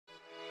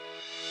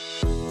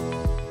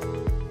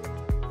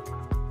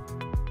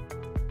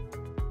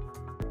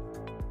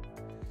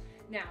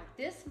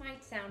this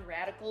might sound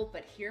radical,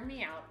 but hear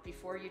me out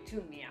before you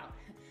tune me out.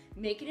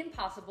 Make it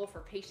impossible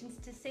for patients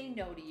to say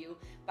no to you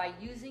by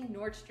using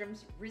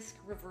Nordstrom's risk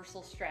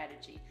reversal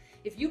strategy.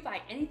 If you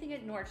buy anything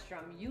at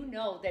Nordstrom, you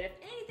know that if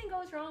anything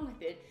goes wrong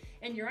with it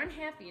and you're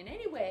unhappy in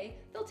any way,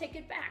 they'll take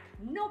it back,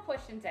 no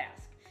questions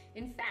asked.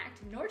 In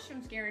fact,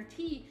 Nordstrom's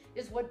guarantee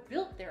is what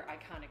built their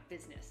iconic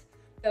business.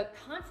 The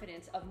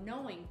confidence of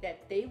knowing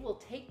that they will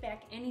take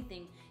back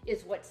anything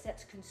is what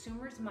sets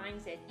consumers'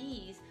 minds at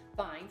ease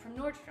buying from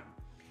Nordstrom.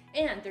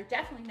 And they're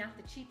definitely not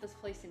the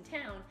cheapest place in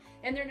town,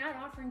 and they're not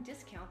offering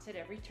discounts at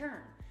every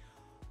turn.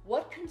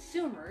 What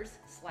consumers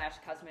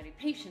 / cosmetic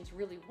patients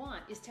really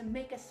want is to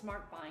make a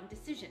smart buying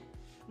decision.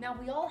 Now,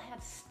 we all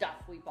have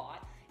stuff we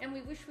bought and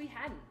we wish we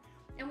hadn't,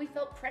 and we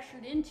felt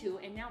pressured into,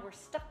 and now we're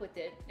stuck with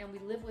it and we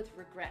live with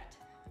regret.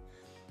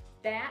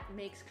 That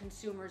makes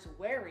consumers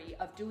wary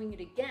of doing it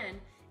again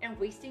and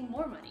wasting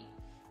more money.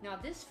 Now,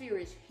 this fear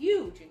is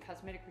huge in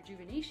cosmetic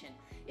rejuvenation.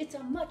 It's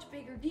a much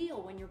bigger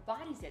deal when your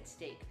body's at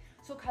stake.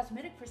 So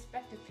cosmetic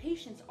prospective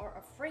patients are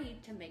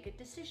afraid to make a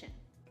decision.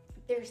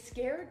 They're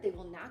scared they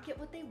will not get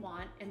what they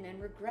want and then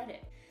regret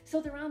it.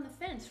 So they're on the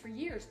fence for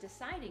years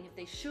deciding if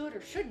they should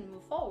or shouldn't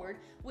move forward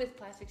with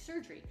plastic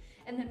surgery.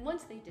 And then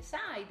once they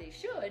decide they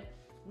should,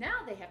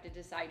 now they have to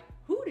decide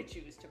who to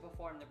choose to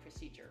perform the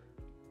procedure.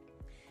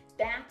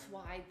 That's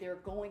why they're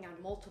going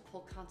on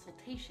multiple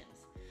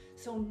consultations.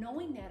 So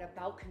knowing that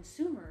about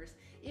consumers,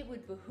 it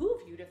would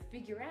behoove you to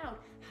figure out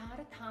how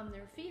to calm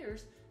their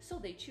fears so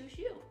they choose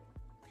you.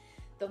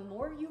 The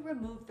more you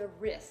remove the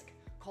risk,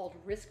 called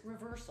risk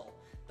reversal,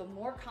 the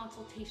more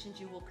consultations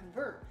you will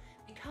convert,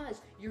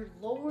 because you're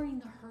lowering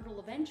the hurdle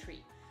of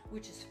entry,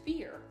 which is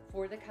fear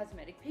for the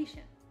cosmetic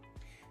patient.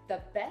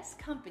 The best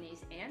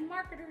companies and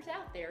marketers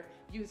out there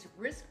use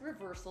risk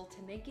reversal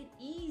to make it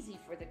easy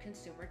for the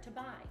consumer to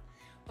buy.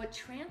 But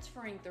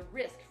transferring the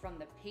risk from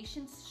the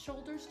patient's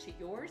shoulders to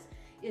yours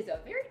is a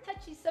very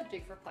touchy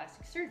subject for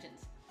plastic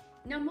surgeons.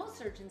 Now, most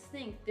surgeons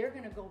think they're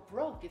going to go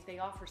broke if they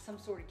offer some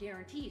sort of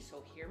guarantee,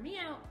 so hear me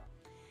out.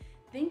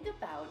 Think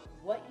about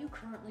what you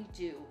currently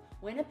do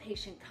when a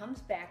patient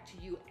comes back to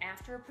you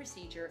after a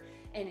procedure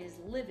and is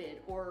livid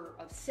or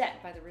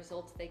upset by the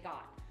results they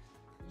got.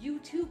 You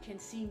too can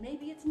see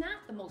maybe it's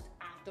not the most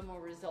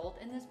optimal result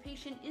and this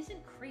patient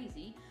isn't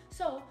crazy,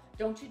 so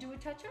don't you do a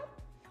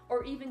touch-up?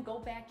 Or even go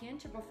back in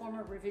to perform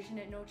a revision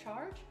at no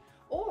charge?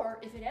 Or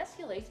if it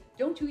escalates,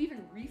 don't you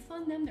even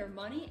refund them their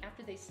money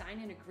after they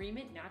sign an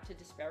agreement not to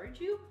disparage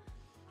you?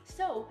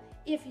 So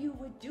if you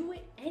would do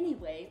it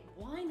anyway,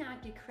 why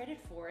not get credit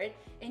for it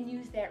and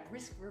use that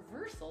risk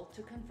reversal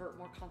to convert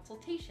more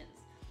consultations,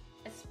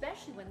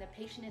 especially when the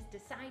patient is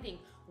deciding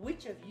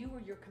which of you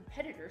or your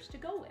competitors to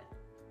go with.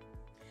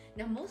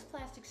 Now, most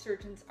plastic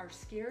surgeons are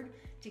scared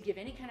to give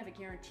any kind of a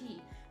guarantee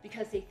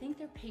because they think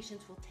their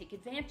patients will take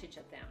advantage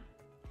of them.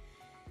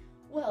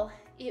 Well,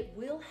 it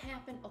will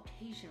happen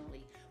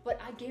occasionally, but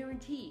I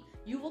guarantee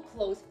you will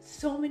close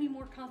so many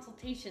more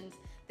consultations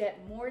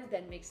that more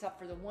than makes up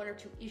for the 1 or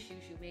 2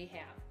 issues you may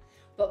have.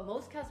 But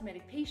most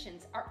cosmetic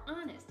patients are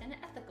honest and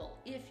ethical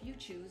if you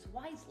choose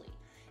wisely.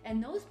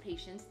 And those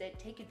patients that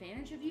take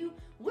advantage of you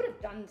would have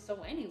done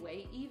so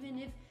anyway, even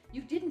if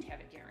you didn't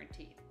have a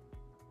guarantee.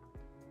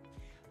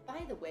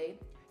 By the way,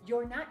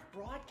 you're not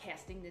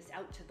broadcasting this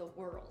out to the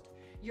world.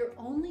 You're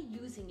only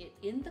using it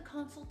in the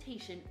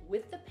consultation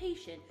with the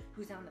patient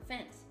who's on the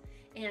fence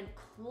and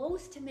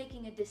close to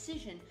making a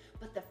decision,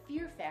 but the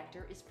fear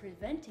factor is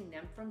preventing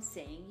them from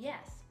saying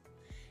yes.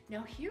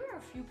 Now, here are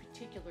a few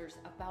particulars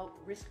about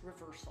risk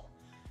reversal.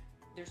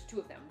 There's 2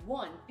 of them.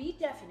 1, be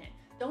definite.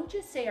 Don't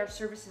just say our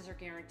services are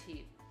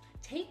guaranteed.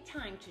 Take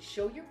time to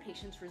show your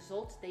patients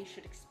results they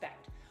should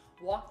expect.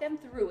 Walk them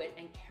through it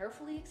and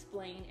carefully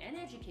explain and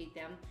educate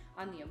them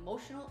on the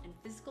emotional and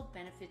physical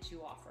benefits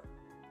you offer.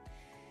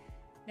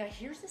 Now,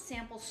 here's a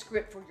sample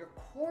script for your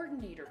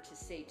coordinator to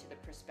say to the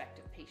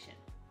prospective patient.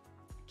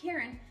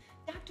 Karen,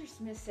 Dr.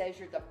 Smith says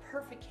you're the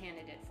perfect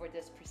candidate for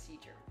this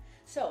procedure.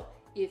 So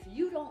if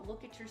you don't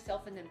look at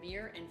yourself in the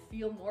mirror and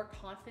feel more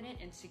confident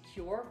and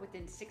secure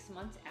within 6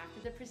 months after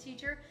the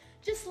procedure,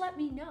 just let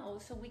me know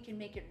so we can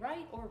make it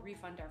right or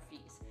refund our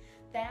fees.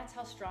 That's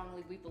how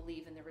strongly we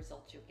believe in the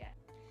results you'll get.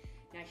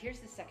 Now, here's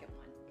the second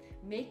one.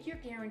 Make your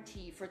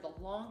guarantee for the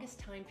longest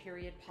time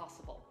period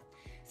possible.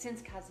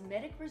 Since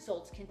cosmetic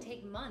results can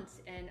take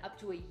months and up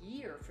to a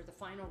year for the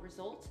final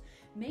results,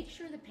 make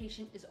sure the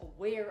patient is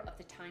aware of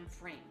the time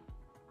frame.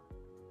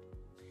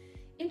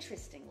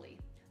 Interestingly,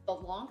 the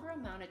longer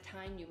amount of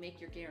time you make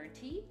your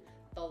guarantee,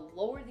 the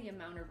lower the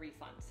amount of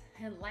refunds.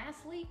 And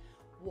lastly,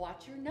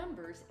 watch your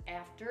numbers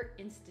after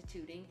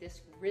instituting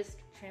this risk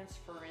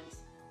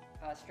transference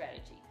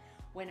strategy.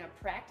 When a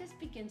practice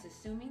begins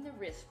assuming the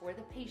risk for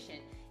the patient,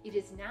 it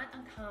is not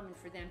uncommon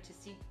for them to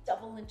see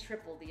double and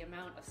triple the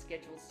amount of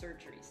scheduled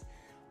surgeries.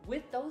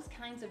 With those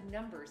kinds of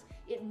numbers,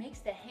 it makes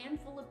the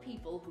handful of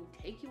people who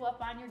take you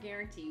up on your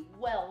guarantee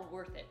well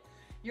worth it.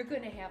 You're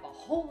going to have a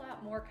whole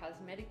lot more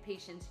cosmetic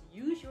patients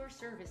use your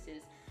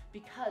services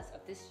because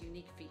of this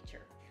unique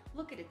feature.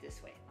 Look at it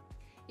this way.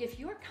 If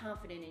you're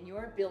confident in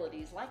your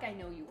abilities, like I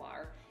know you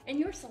are, and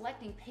you're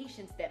selecting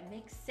patients that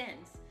make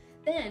sense,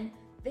 then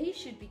they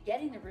should be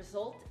getting the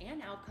results and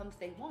outcomes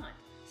they want.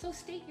 So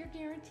state your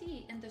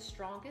guarantee in the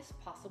strongest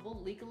possible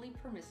legally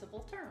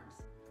permissible terms.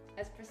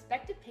 As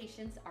prospective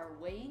patients are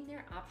weighing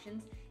their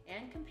options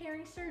and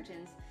comparing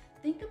surgeons,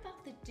 think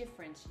about the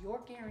difference your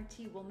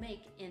guarantee will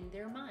make in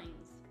their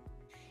minds.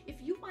 If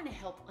you want to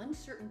help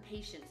uncertain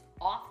patients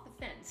off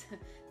the fence,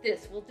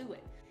 this will do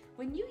it.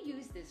 When you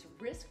use this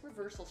risk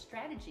reversal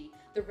strategy,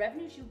 the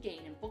revenues you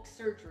gain in booked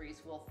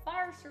surgeries will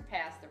far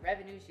surpass the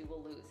revenues you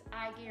will lose.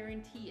 I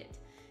guarantee it.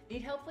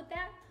 Need help with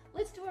that?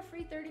 Let's do a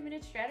free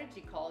 30-minute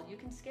strategy call you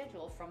can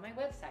schedule from my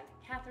website,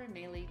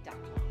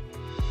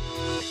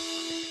 CatherineMaley.com.